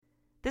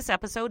This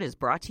episode is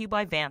brought to you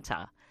by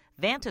Vanta.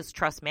 Vanta's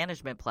trust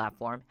management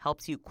platform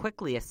helps you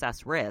quickly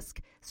assess risk,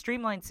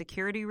 streamline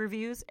security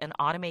reviews, and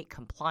automate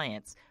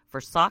compliance for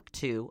SOC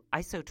 2,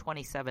 ISO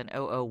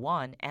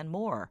 27001, and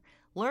more.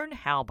 Learn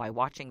how by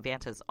watching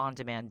Vanta's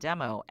on-demand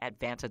demo at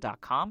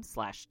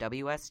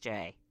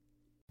vanta.com/WSJ.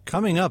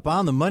 Coming up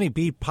on the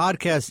MoneyBeat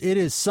podcast, it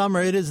is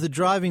summer. It is the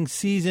driving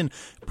season.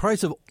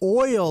 Price of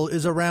oil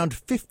is around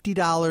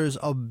 $50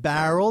 a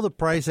barrel. The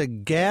price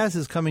of gas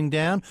is coming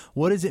down.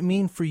 What does it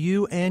mean for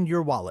you and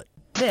your wallet?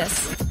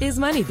 This is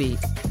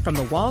MoneyBeat from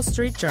the Wall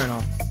Street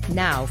Journal.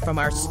 Now, from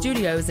our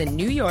studios in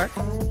New York,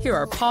 here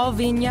are Paul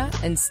Vigna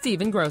and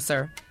Stephen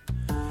Grocer.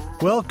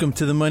 Welcome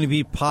to the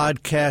MoneyBeat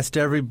podcast,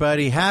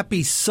 everybody.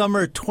 Happy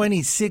summer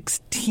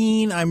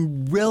 2016.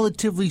 I'm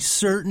relatively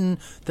certain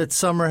that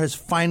summer has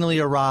finally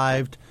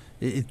arrived.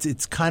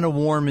 It's kind of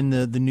warm in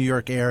the New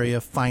York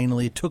area,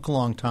 finally. It took a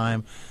long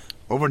time.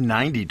 Over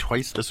 90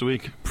 twice this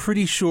week.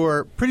 Pretty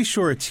sure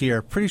it's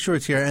here.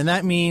 And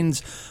that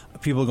means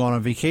people are going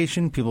on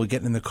vacation, people are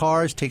getting in the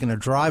cars, taking a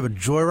drive, a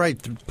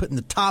joyride, putting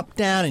the top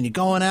down, and you're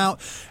going out.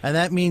 And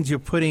that means you're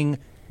putting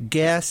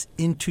gas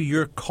into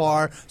your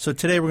car. So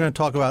today we're going to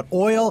talk about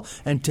oil,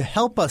 and to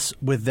help us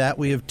with that,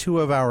 we have two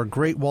of our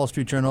great Wall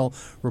Street Journal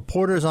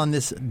reporters on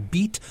this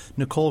beat,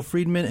 Nicole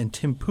Friedman and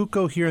Tim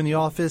Puko, here in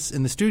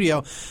the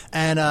studio.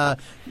 And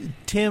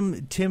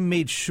Tim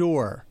made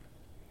sure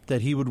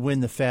that he would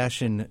win the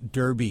fashion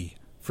derby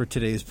for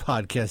today's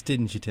podcast,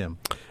 didn't you, Tim?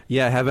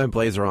 Yeah, I have my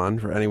blazer on,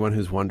 for anyone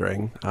who's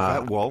wondering.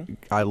 Wool?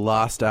 I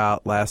lost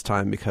out last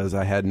time because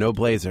I had no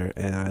blazer,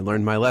 and I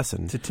learned my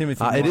lesson. To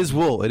Timothy it is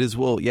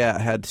wool. Yeah,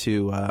 I had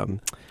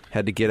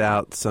to get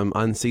out some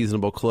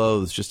unseasonable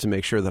clothes just to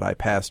make sure that I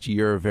passed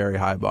your very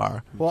high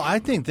bar. Well, I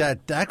think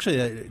that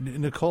actually,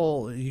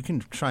 Nicole, you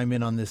can chime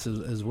in on this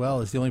as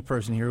well. As the only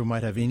person here who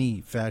might have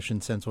any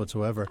fashion sense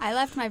whatsoever. I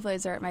left my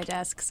blazer at my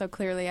desk, so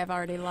clearly I've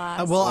already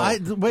lost.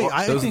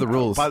 Those are the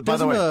rules. By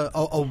the way,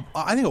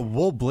 I think a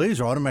wool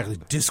blazer automatically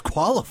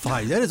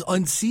disqualified. That is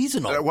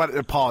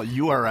unseasonal. Paul,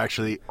 you are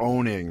actually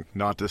owning,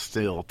 not to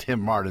steal Tim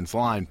Martin's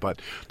line,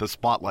 but the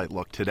spotlight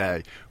look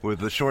today with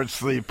the short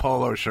sleeve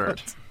polo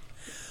shirt.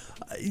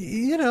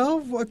 You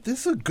know,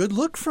 this is a good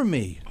look for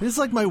me. This is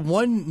like my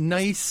one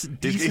nice,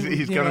 decent...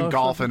 He's going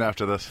golfing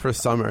after this. For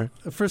summer.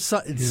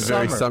 Summer.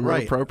 Very summer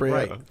appropriate.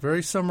 Right,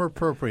 very summer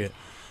appropriate.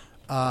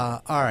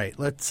 All right,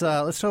 let's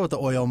start with the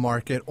oil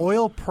market.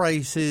 Oil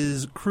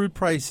prices, crude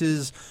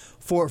prices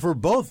for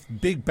both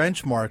big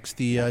benchmarks,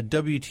 the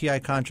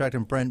WTI contract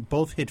and Brent,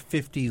 both hit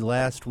 50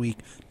 last week.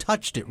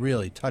 Touched it.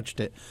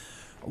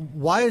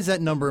 Why is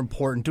that number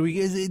important?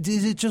 Is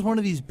it just one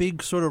of these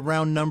big sort of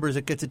round numbers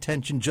that gets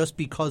attention just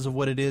because of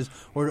what it is,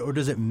 or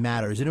does it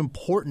matter? Is it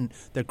important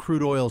that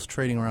crude oil is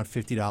trading around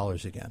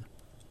 $50 again?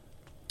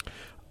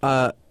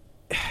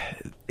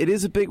 It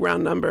is a big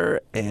round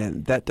number,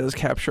 and that does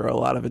capture a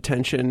lot of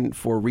attention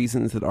for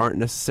reasons that aren't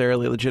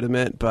necessarily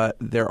legitimate, but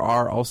there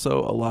are also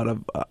a lot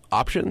of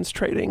options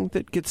trading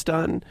that gets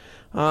done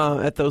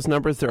at those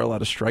numbers. There are a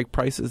lot of strike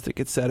prices that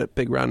get set at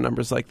big round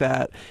numbers like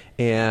that,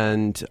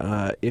 and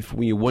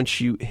once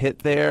you hit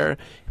there,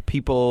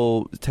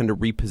 people tend to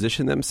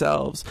reposition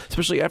themselves,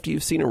 especially after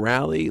you've seen a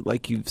rally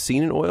like you've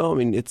seen in oil. I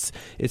mean, it's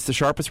the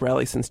sharpest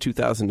rally since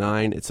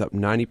 2009. It's up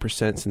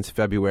 90% since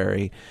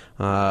February.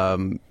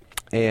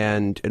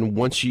 And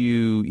once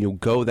you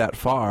go that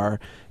far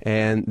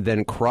and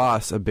then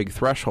cross a big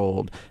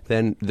threshold,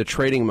 then the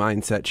trading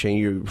mindset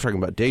changes. You're talking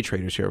about day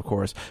traders here, of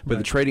course, but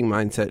The trading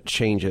mindset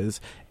changes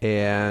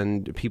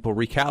and people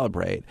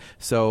recalibrate.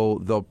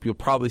 So you'll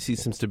probably see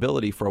some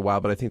stability for a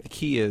while, but I think the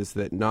key is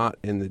that not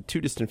in the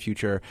too distant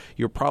future,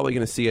 you're probably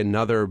going to see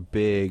another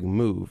big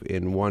move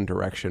in one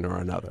direction or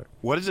another.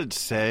 What does it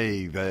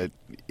say that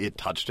it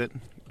touched it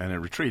and it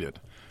retreated?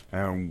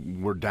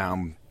 And we're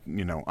down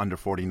under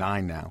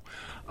 49 now.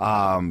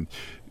 As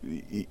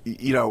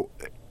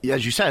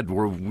you said,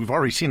 we've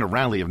already seen a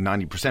rally of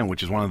 90%,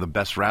 which is one of the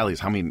best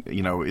rallies. I mean,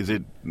 is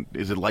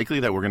it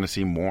likely that we're going to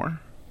see more?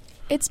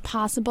 It's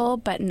possible,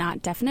 but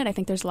not definite. I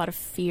think there's a lot of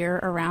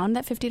fear around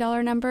that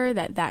 $50 number,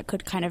 that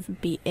could kind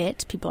of be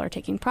it. People are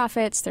taking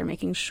profits. They're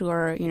making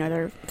sure,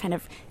 they're kind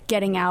of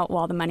getting out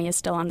while the money is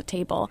still on the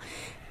table.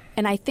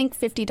 And I think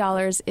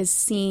 $50 is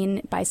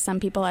seen by some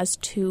people as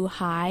too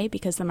high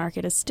because the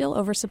market is still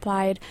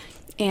oversupplied.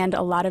 And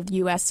a lot of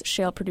U.S.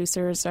 shale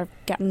producers have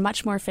gotten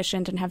much more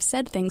efficient and have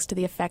said things to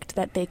the effect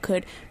that they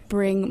could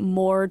bring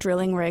more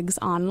drilling rigs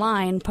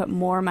online, put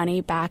more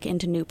money back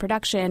into new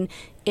production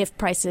if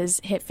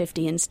prices hit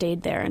 50 and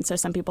stayed there. And so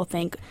some people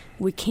think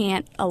we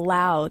can't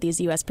allow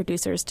these U.S.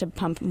 producers to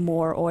pump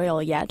more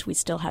oil yet. We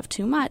still have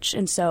too much.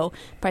 And so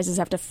prices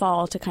have to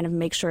fall to kind of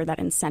make sure that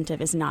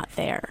incentive is not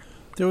there.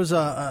 There was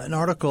an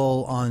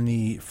article on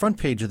the front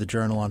page of the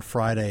Journal on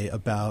Friday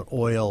about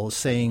oil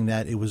saying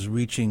that it was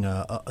reaching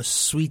a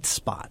sweet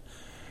spot.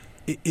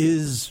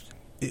 Is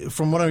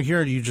from what I'm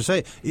hearing you just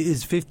say,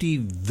 is 50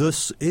 the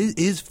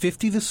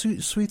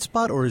sweet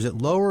spot, or is it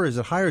lower? Is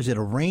it higher? Is it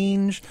a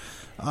range?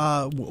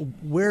 How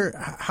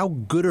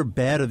good or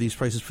bad are these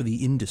prices for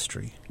the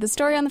industry? The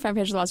story on the front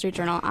page of the Wall Street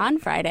Journal on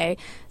Friday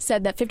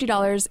said that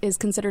 $50 is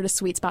considered a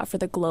sweet spot for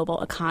the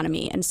global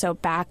economy. And so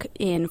back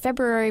in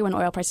February, when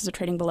oil prices were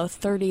trading below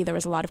 30, there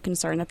was a lot of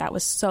concern that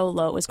was so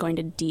low it was going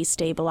to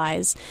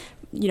destabilize,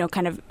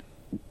 kind of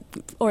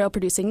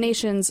oil-producing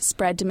nations,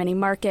 spread to many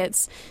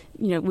markets.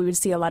 We would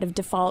see a lot of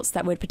defaults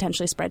that would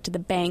potentially spread to the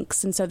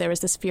banks. And so there was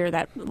this fear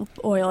that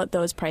oil at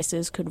those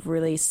prices could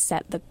really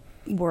set the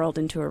world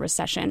into a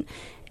recession.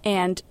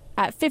 And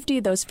at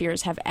 50, those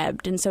fears have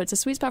ebbed. And so it's a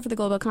sweet spot for the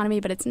global economy,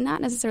 but it's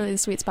not necessarily the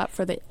sweet spot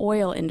for the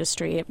oil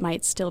industry. It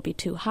might still be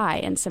too high.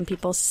 And some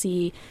people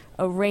see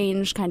a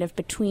range kind of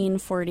between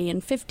 40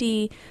 and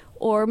 50,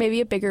 or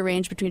maybe a bigger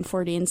range between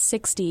 40 and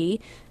 60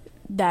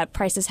 that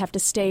prices have to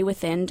stay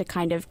within to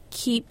kind of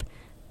keep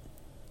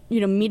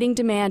meeting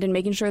demand and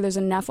making sure there's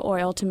enough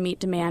oil to meet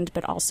demand,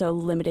 but also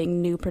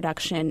limiting new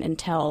production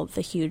until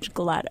the huge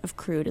glut of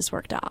crude is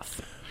worked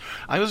off.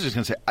 I was just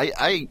going to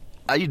say,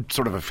 I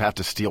sort of have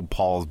to steal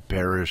Paul's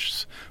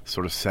bearish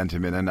sort of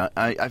sentiment, and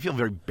I feel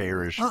very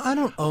bearish. I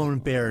don't own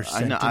bearish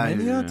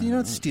sentiment. You're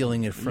not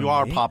stealing it from me. You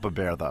are Papa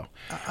Bear, though.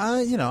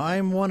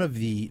 I'm one of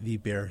the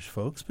bearish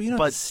folks, but you don't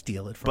have to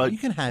steal it from me. You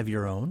can have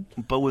your own.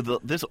 But with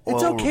this oil...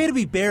 It's okay to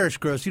be bearish,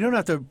 Gross. You don't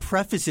have to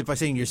preface it by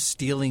saying you're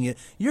stealing it.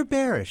 You're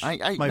bearish, my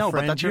friend.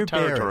 But that's your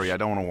territory. Bearish. I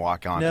don't want to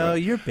walk on No, it.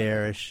 you're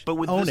bearish. But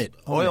with own this it.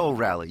 oil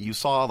rally, you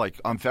saw,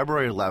 on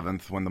February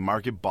 11th, when the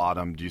market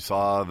bottomed, you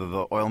saw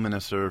the oil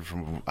minister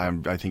from...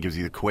 I think it was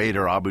either Kuwait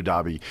or Abu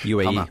Dhabi.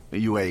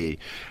 UAE.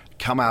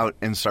 Come out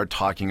and start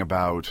talking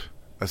about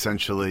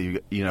essentially,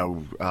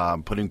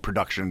 putting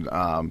production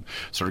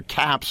sort of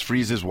caps,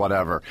 freezes,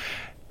 whatever.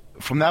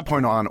 From that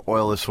point on,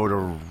 oil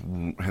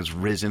has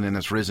risen, and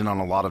it's risen on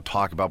a lot of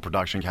talk about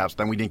production caps.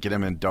 Then we didn't get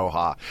him in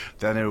Doha.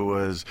 Then it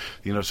was,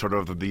 sort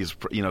of these,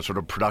 sort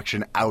of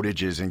production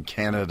outages in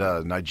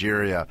Canada,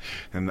 Nigeria,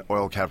 and the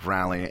oil kept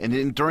rallying.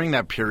 And during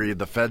that period,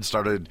 the Fed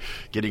started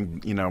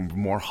getting,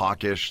 more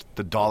hawkish.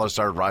 The dollar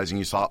started rising.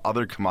 You saw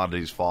other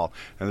commodities fall,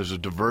 and there's a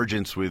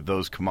divergence with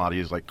those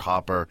commodities like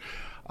copper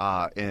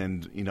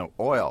and,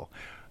 oil.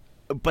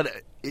 But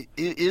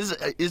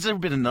is there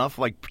been enough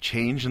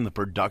change in the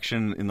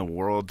production in the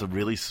world to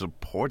really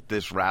support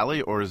this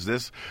rally, or is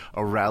this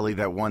a rally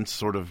that once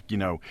sort of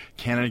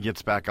Canada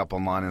gets back up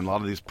online and a lot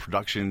of these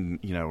production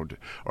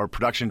or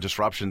production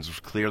disruptions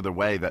clear the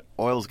way, that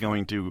oil's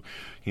going to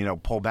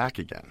pull back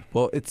again?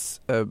 Well,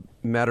 it's a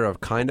matter of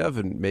kind of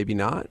and maybe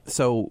not.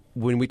 So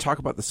when we talk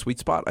about the sweet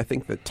spot, I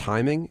think the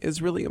timing is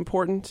really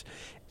important.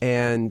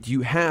 And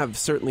you have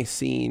certainly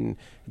seen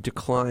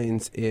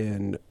declines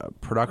in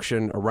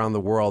production around the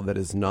world that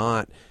is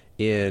not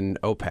in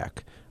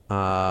OPEC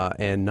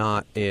and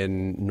not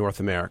in North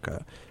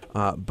America.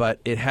 But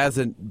it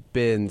hasn't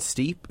been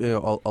steep.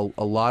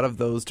 A lot of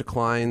those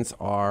declines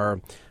are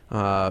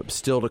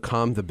still to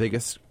come. The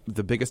biggest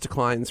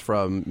declines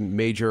from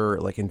major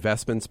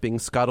investments being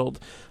scuttled.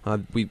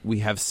 We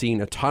have seen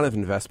a ton of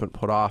investment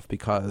put off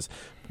because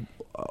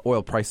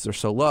oil prices are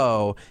so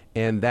low,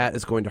 and that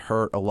is going to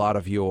hurt a lot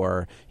of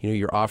your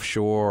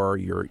offshore,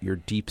 your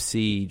deep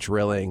sea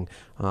drilling,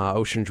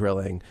 ocean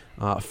drilling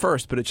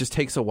first. But it just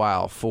takes a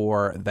while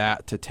for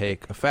that to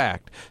take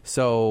effect.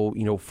 So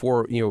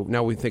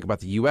now we think about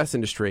the U.S.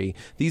 industry.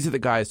 These are the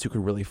guys who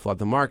can really flood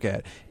the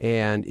market.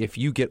 And if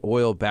you get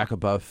oil back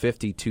above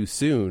 50 too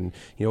soon,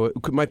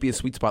 it might be a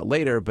sweet spot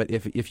later. But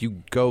if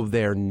you go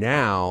there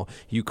now,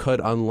 you could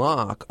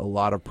unlock a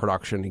lot of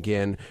production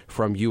again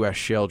from U.S.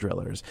 shale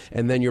drillers.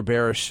 And then your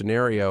bearish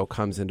scenario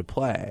comes into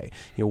play.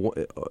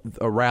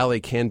 A rally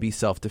can be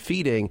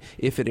self-defeating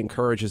if it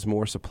encourages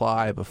more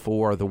supply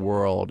before the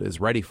world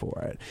is ready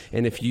for it.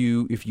 And if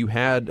you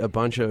had a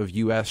bunch of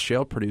U.S.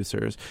 shale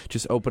producers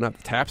just open up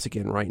the taps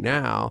again right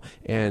now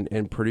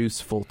and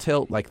produce full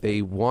tilt like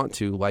they want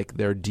to, like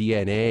their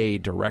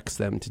DNA directs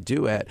them to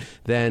do it,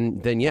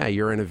 then yeah,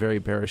 you're in a very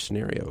bearish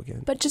scenario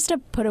again. But just to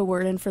put a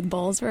word in for the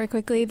bulls very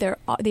quickly,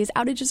 these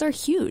outages are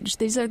huge.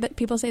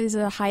 People say these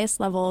are the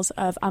highest levels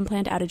of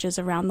unplanned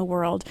outages around the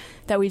world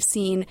that we've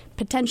seen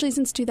potentially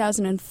since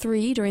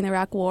 2003 during the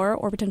Iraq War,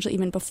 or potentially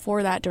even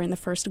before that during the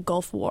first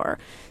Gulf War.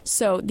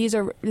 So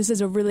this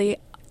is a really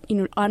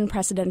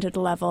unprecedented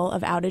level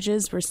of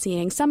outages we're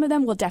seeing. Some of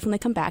them will definitely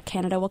come back.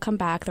 Canada will come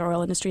back. The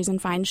oil industry is in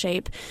fine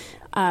shape.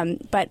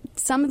 But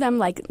some of them,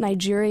 like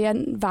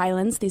Nigerian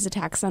violence, these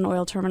attacks on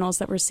oil terminals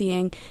that we're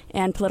seeing,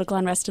 and political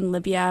unrest in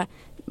Libya,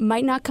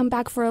 might not come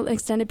back for an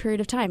extended period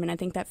of time. And I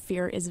think that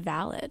fear is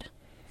valid.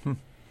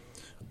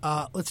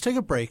 Let's take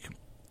a break.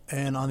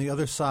 And on the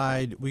other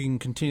side, we can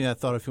continue that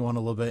thought if you want a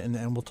little bit,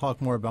 and we'll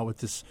talk more about what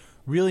this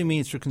really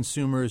means for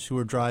consumers who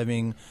are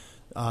driving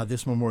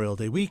this Memorial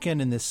Day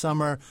weekend and this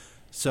summer.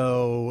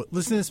 So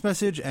listen to this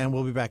message, and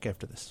we'll be back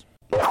after this.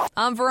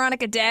 I'm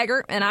Veronica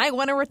Dagger, and I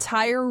want to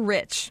retire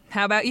rich.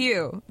 How about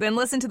you? Then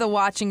listen to the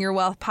Watching Your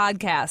Wealth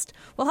podcast.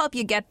 We'll help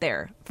you get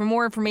there. For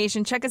more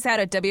information, check us out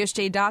at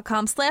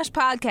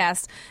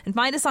WSJ.com/podcast and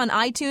find us on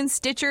iTunes,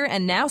 Stitcher,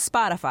 and now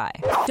Spotify.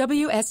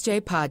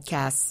 WSJ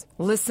Podcasts.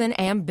 Listen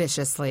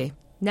ambitiously.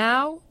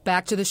 Now,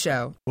 back to the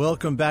show.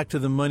 Welcome back to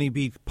the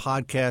MoneyBeat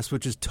podcast,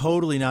 which is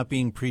totally not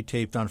being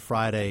pre-taped on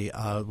Friday,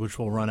 which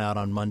will run out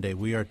on Monday.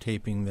 We are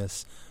taping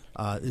this.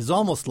 Is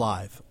almost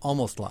live.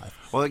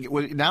 Well,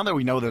 now that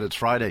we know that it's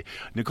Friday,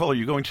 Nicole, are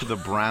you going to the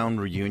Brown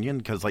reunion?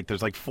 Because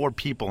there's 4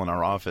 people in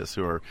our office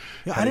who are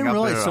I didn't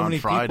realize so many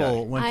Friday.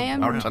 people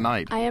went or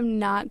tonight. I am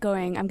not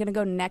going. I'm going to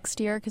go next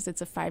year because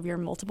it's a 5-year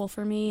multiple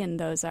for me, and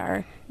those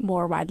are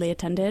more widely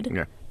attended.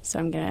 Yeah. So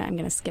I'm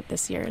gonna skip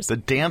this year's. The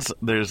dance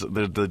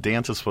the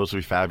dance is supposed to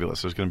be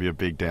fabulous. There's going to be a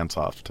big dance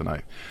off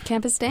tonight.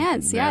 Campus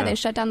dance, yeah. They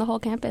shut down the whole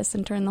campus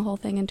and turned the whole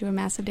thing into a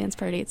massive dance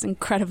party. It's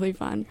incredibly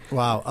fun.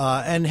 Wow.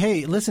 And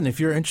hey, listen, if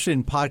you're interested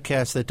in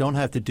podcasts that don't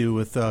have to do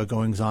with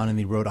goings on in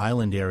the Rhode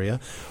Island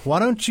area, why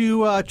don't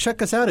you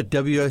check us out at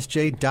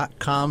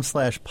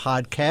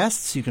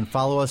WSJ.com/podcasts. You can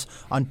follow us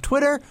on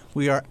Twitter.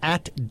 We are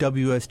at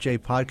WSJ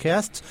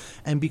Podcasts,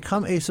 and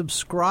become a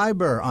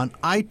subscriber on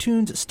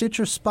iTunes,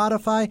 Stitcher,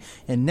 Spotify,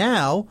 and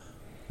now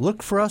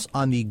look for us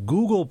on the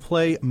Google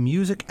Play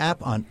Music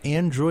app on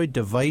Android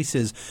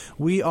devices.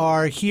 We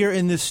are here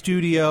in the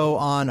studio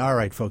on, all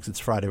right, folks, it's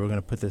Friday. We're going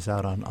to put this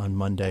out on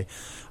Monday.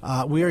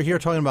 We are here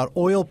talking about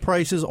oil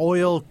prices.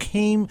 Oil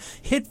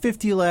hit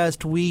 50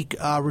 last week,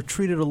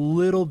 retreated a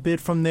little bit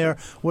from there.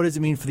 What does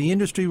it mean for the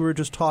industry we were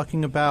just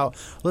talking about?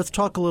 Let's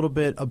talk a little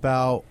bit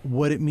about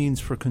what it means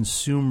for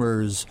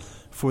consumers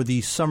for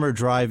the summer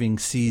driving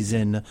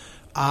season.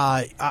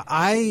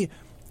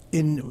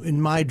 In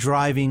my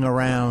driving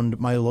around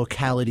my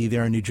locality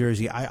there in New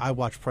Jersey, I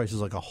watch prices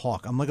like a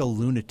hawk. I'm like a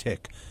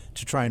lunatic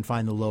to try and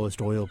find the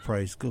lowest oil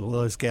price, the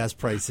lowest gas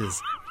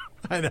prices.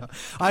 I know.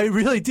 I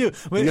really do.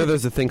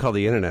 There's a thing called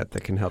the internet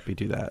that can help you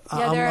do that.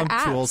 Yeah, there are I'm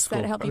too old apps school.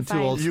 that help you I'm too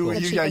find old school.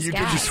 the cheapest gas. You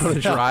just want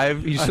to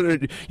drive. You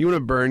want to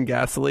burn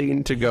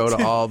gasoline to go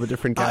to all the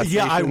different gas stations.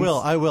 Yeah, I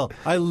will.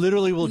 I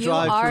literally will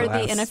drive. You are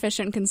the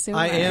inefficient consumer.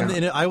 I am.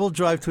 I will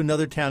drive to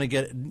another town and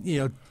get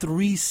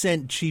 3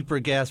 cent cheaper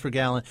gas per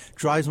gallon.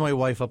 Drives my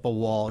wife up a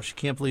wall. She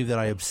can't believe that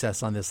I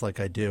obsess on this like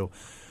I do.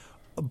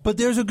 But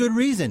there's a good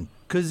reason.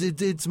 Because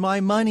it's my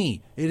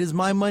money. It is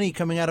my money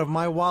coming out of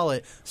my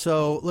wallet.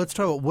 So let's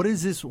talk about what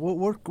is this?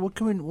 What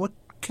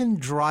can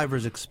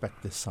drivers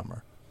expect this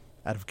summer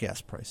out of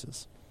gas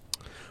prices?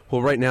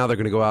 Well, right now they're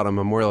going to go out on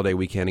Memorial Day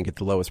weekend and get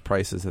the lowest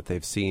prices that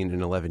they've seen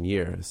in 11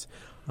 years.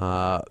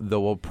 There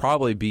will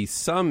probably be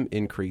some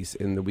increase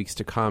in the weeks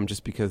to come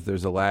just because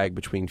there's a lag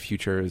between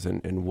futures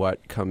and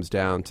what comes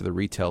down to the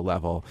retail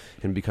level.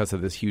 And because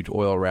of this huge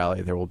oil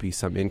rally, there will be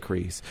some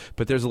increase.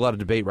 But there's a lot of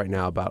debate right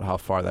now about how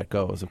far that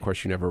goes. Of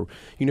course, you never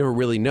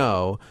really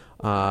know.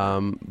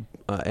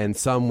 And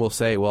some will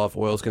say, well, if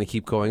oil is going to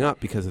keep going up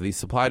because of these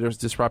supply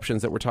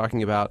disruptions that we're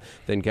talking about,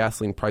 then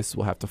gasoline prices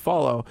will have to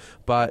follow.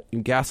 But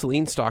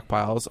gasoline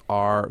stockpiles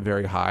are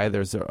very high.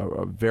 There's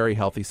a very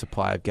healthy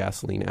supply of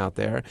gasoline out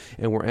there.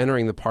 And we're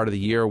entering the part of the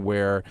year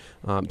where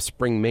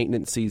spring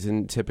maintenance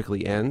season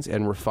typically ends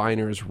and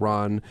refiners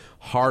run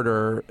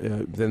harder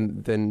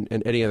than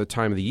at any other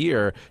time of the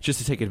year just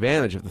to take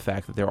advantage of the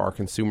fact that there are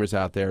consumers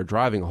out there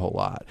driving a whole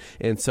lot.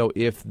 And so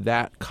if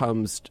that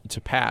comes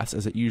to pass,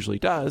 as it usually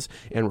does,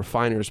 and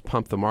refiners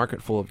pump the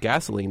market full of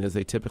gasoline as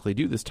they typically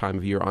do this time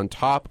of year on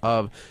top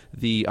of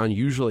the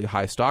unusually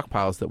high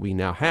stockpiles that we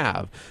now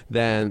have,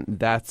 then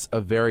that's a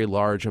very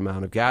large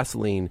amount of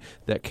gasoline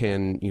that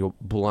can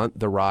blunt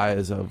the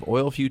rise of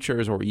oil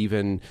futures or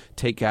even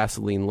take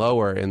gasoline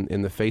lower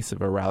in the face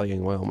of a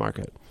rallying oil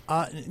market.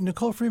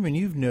 Nicole Friedman,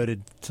 you've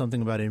noted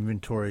something about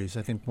inventories,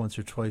 I think once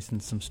or twice in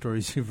some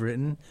stories you've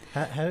written.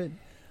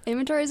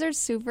 Inventories are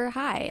super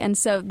high. And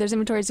so there's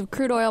inventories of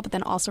crude oil, but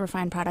then also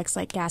refined products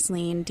like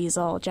gasoline,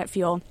 diesel, jet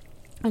fuel.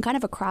 And kind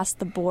of across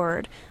the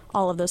board,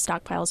 all of those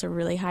stockpiles are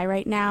really high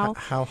right now.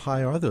 How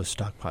high are those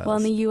stockpiles? Well,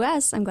 in the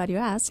U.S., I'm glad you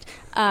asked,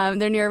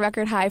 they're near a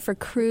record high for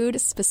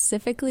crude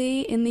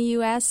specifically in the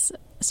U.S.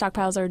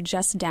 Stockpiles are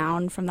just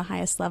down from the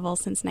highest level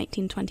since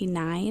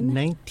 1929.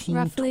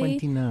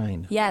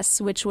 1929. Roughly. Yes,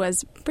 which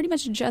was pretty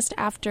much just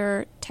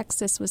after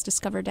Texas was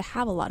discovered to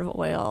have a lot of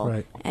oil.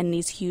 Right. And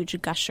these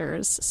huge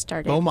gushers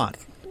started. Beaumont.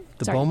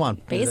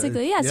 Beaumont.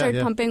 Basically,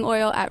 started pumping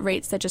oil at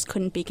rates that just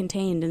couldn't be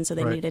contained, and so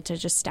they needed to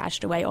just stash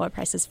it away. Oil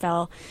prices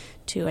fell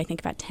to, I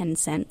think, about 10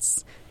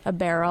 cents a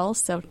barrel.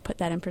 So put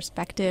that in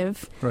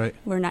perspective. Right.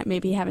 We're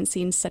haven't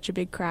seen such a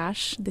big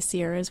crash this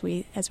year as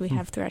we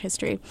have throughout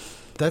history.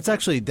 That's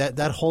actually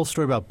that whole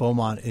story about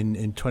Beaumont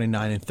in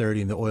 29 and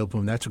 30 and the oil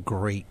boom. That's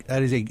great.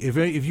 That is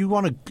if you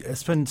want to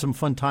spend some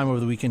fun time over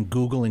the weekend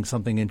Googling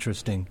something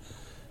interesting.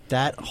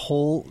 That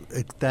whole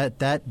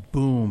that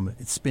boom,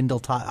 it's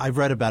Spindletop. I've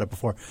read about it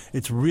before.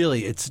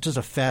 It's just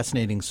a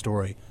fascinating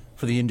story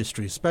for the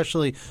industry,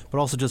 especially, but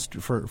also just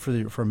for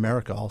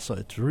America. Also,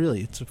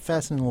 it's a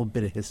fascinating little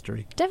bit of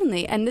history.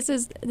 Definitely, and this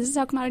is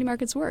how commodity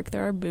markets work.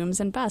 There are booms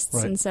and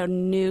busts, and so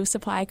new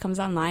supply comes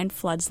online,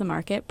 floods the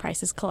market,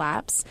 prices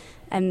collapse,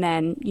 and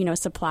then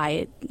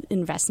supply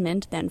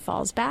investment then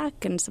falls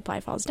back, and supply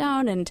falls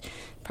down, and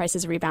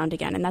prices rebound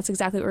again. And that's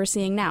exactly what we're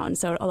seeing now. And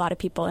so a lot of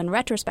people in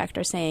retrospect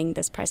are saying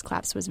this price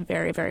collapse was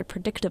very, very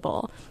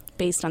predictable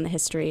based on the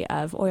history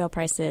of oil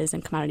prices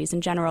and commodities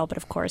in general. But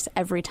of course,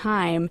 every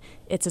time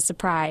it's a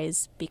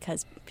surprise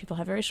because people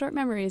have very short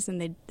memories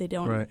and they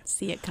don't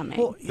see it coming.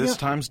 Well, this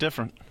time's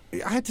different.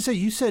 I have to say,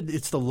 you said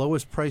it's the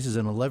lowest prices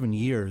in 11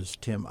 years,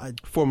 Tim.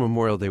 For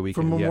Memorial Day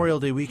weekend.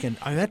 Day weekend.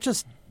 I mean,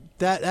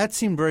 that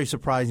seemed very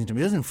surprising to me.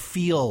 It doesn't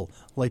feel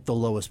like the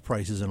lowest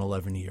prices in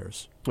 11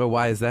 years. Well,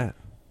 why is that?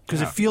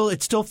 Because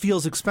it still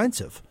feels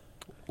expensive.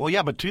 Well,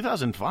 yeah, but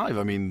 2005,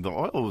 I mean, the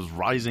oil was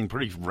rising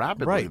pretty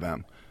rapidly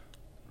then.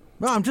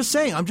 No, I'm just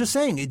saying.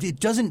 It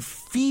doesn't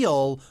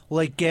feel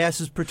like gas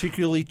is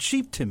particularly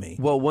cheap to me.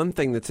 Well, one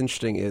thing that's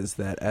interesting is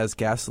that as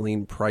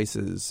gasoline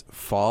prices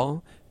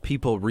fall,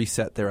 people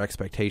reset their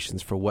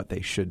expectations for what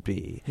they should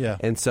be. Yeah.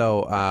 And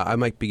so I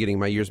might be getting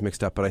my years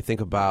mixed up, but I think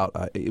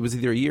about it was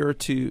either a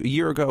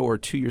year ago or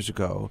 2 years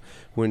ago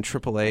when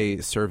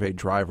AAA surveyed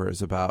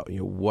drivers about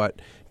what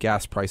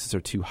gas prices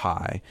are too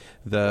high.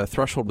 The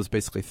threshold was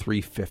basically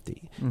 $3.50.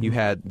 Mm-hmm. You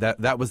had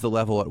that was the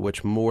level at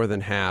which more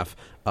than half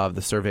of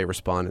the survey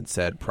respondents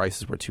said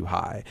prices were too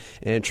high.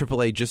 And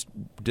AAA just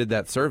did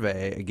that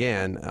survey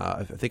again,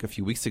 I think a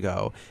few weeks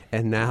ago,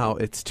 and now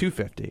it's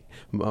 $2.50.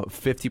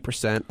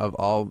 50% of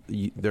all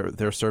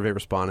their survey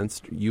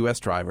respondents, U.S.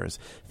 drivers,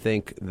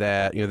 think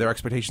that their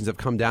expectations have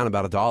come down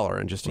about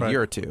 $1 in just a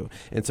year or two.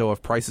 And so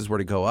if prices were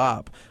to go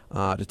up to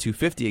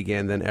 $2.50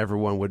 again, then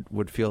everyone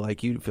would feel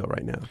like you feel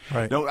right now.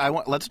 Right. No,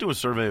 let's do a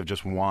survey of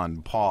just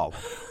one. Paul,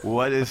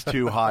 what is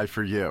too high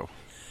for you?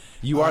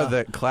 You are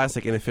the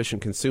classic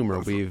inefficient consumer.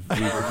 We've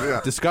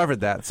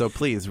discovered that. So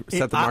please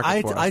set the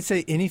market for us. I'd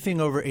say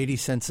anything over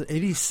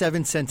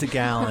 87 cents a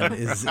gallon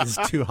is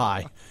too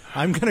high.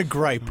 I'm going to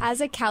gripe.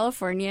 As a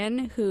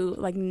Californian who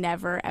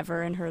never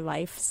ever in her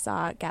life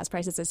saw gas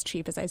prices as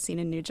cheap as I've seen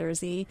in New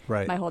Jersey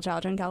my whole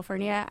childhood in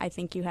California, I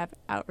think you have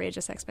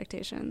outrageous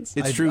expectations.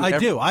 It's true. I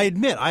do. I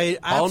admit.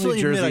 All New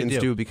Jerseyans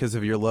do because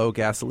of your low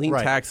gasoline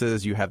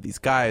taxes. You have these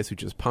guys who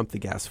just pump the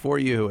gas for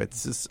you.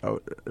 It's just a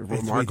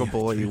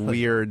remarkably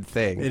weird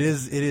thing. It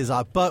is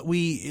odd. But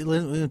let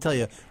me tell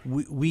you,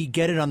 we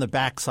get it on the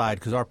backside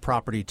because our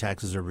property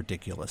taxes are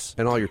ridiculous.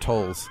 And all your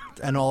tolls.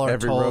 And all our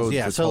Every tolls.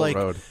 road's a toll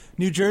road.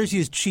 New Jersey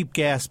is cheap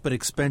gas but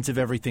expensive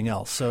everything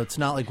else. So it's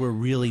not like we're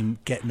really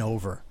getting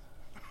over.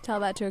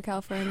 Tell that to a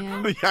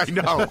Californian. Yeah, I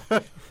know.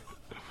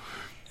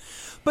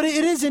 But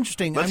it is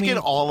interesting. Let's get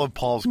all of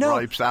Paul's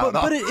gripes out.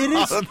 But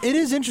it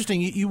is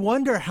interesting. You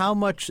wonder how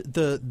much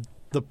the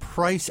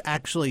price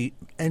actually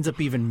ends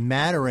up even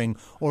mattering,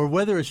 or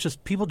whether it's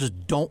just people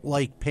just don't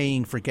like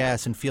paying for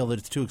gas and feel that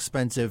it's too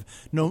expensive.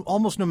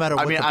 Almost no matter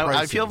what the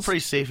price is. I feel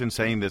pretty safe in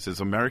saying this: is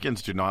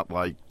Americans do not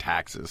like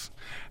taxes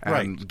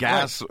and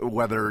gas,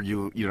 whether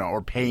you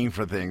or paying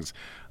for things.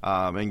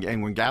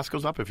 And when gas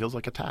goes up, it feels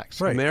like a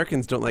tax. Right.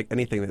 Americans don't like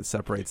anything that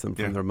separates them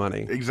from their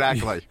money.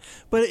 Exactly.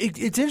 But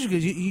it's interesting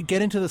because you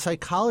get into the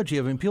psychology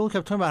of it. And people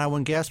kept talking about how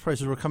when gas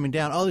prices were coming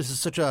down, this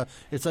is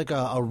it's like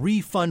a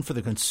refund for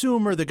the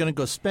consumer. They're going to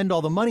go spend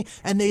all the money,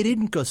 and they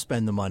didn't go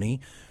spend the money.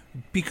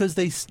 Because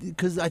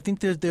I think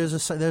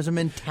there's a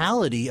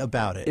mentality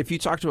about it. If you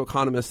talk to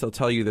economists, they'll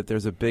tell you that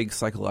there's a big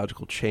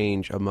psychological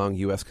change among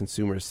U.S.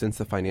 consumers since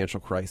the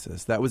financial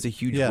crisis. That was a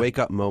huge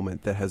wake-up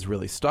moment that has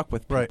really stuck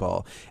with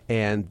people,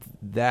 and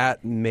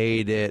that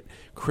made it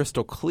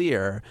crystal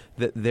clear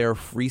that their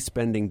free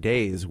spending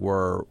days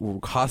were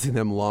causing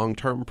them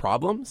long-term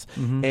problems.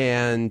 Mm-hmm.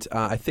 And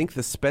I think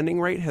the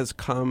spending rate has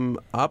come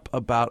up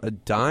about a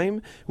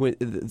dime.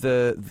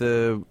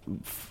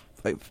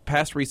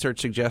 Past research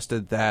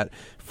suggested that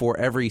for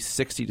every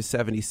 60 to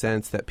 70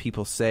 cents that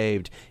people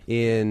saved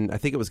in, I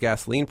think it was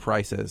gasoline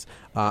prices,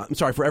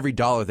 for every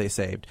dollar they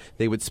saved,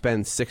 they would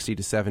spend 60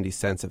 to 70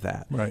 cents of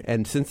that. Right.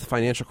 And since the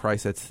financial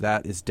crisis,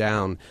 that is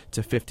down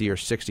to 50 or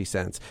 60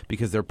 cents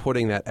because they're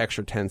putting that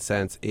extra 10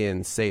 cents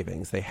in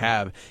savings. They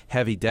have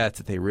heavy debts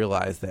that they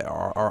realize that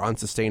are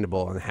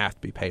unsustainable and have to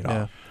be paid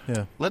off.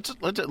 Yeah. Let's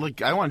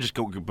I want to just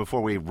go,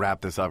 before we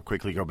wrap this up,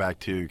 quickly go back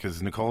to,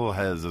 because Nicole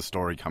has a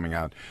story coming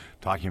out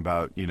talking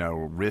about,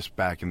 risk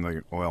back in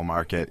the oil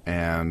market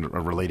and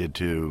related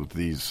to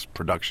these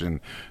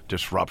production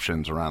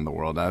disruptions around the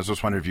world. I was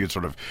just wondering if you'd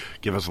sort of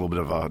give us a little bit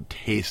of a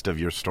taste of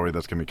your story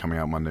that's going to be coming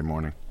out Monday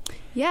morning.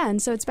 Yeah,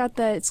 and so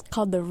it's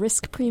called the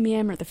risk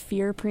premium or the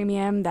fear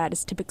premium. That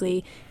is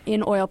typically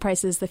in oil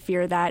prices, the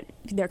fear that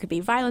there could be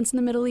violence in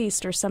the Middle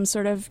East or some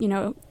sort of,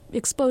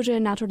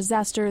 explosion, natural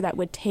disaster that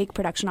would take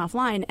production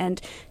offline.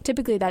 And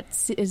typically that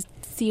is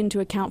seen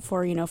to account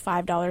for,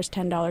 $5,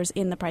 $10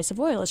 in the price of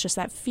oil. It's just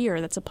that fear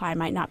that supply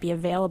might not be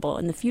available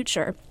in the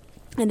future.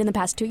 And in the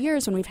past 2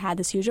 years, when we've had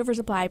this huge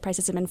oversupply,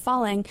 prices have been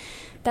falling,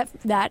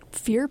 that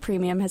fear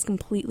premium has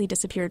completely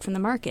disappeared from the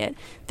market.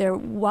 There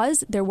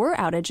were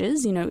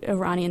outages.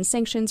 Iranian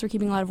sanctions were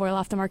keeping a lot of oil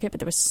off the market, but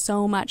there was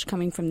so much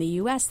coming from the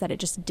U.S. that it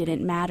just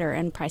didn't matter,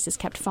 and prices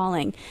kept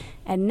falling.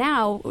 And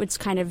now it's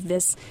kind of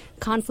this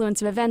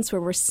confluence of events where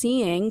we're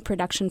seeing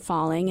production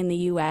falling in the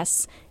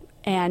U.S.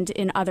 and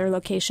in other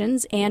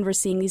locations, and we're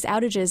seeing these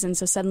outages, and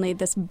so suddenly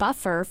this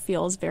buffer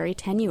feels very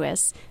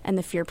tenuous, and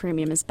the fear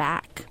premium is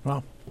back.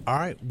 Well, all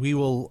right. We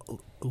will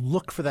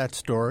look for that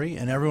story,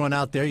 and everyone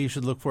out there, you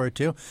should look for it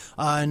too.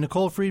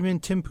 Nicole Friedman,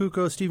 Tim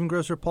Puko, Stephen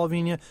Grocer, Paul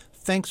Vigna,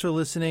 thanks for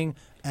listening.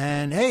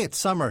 And hey, it's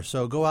summer,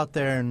 so go out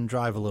there and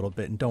drive a little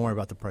bit, and don't worry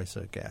about the price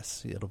of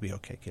gas. It'll be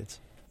okay, kids.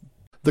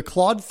 The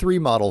Claude 3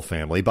 model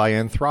family by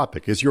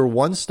Anthropic is your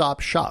one-stop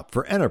shop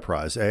for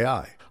enterprise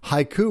AI.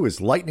 Haiku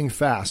is lightning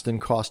fast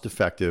and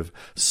cost-effective.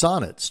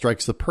 Sonnet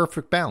strikes the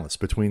perfect balance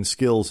between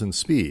skills and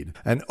speed.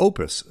 And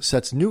Opus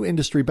sets new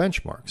industry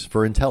benchmarks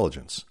for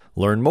intelligence.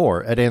 Learn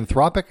more at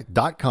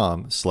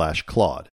anthropic.com/Claude.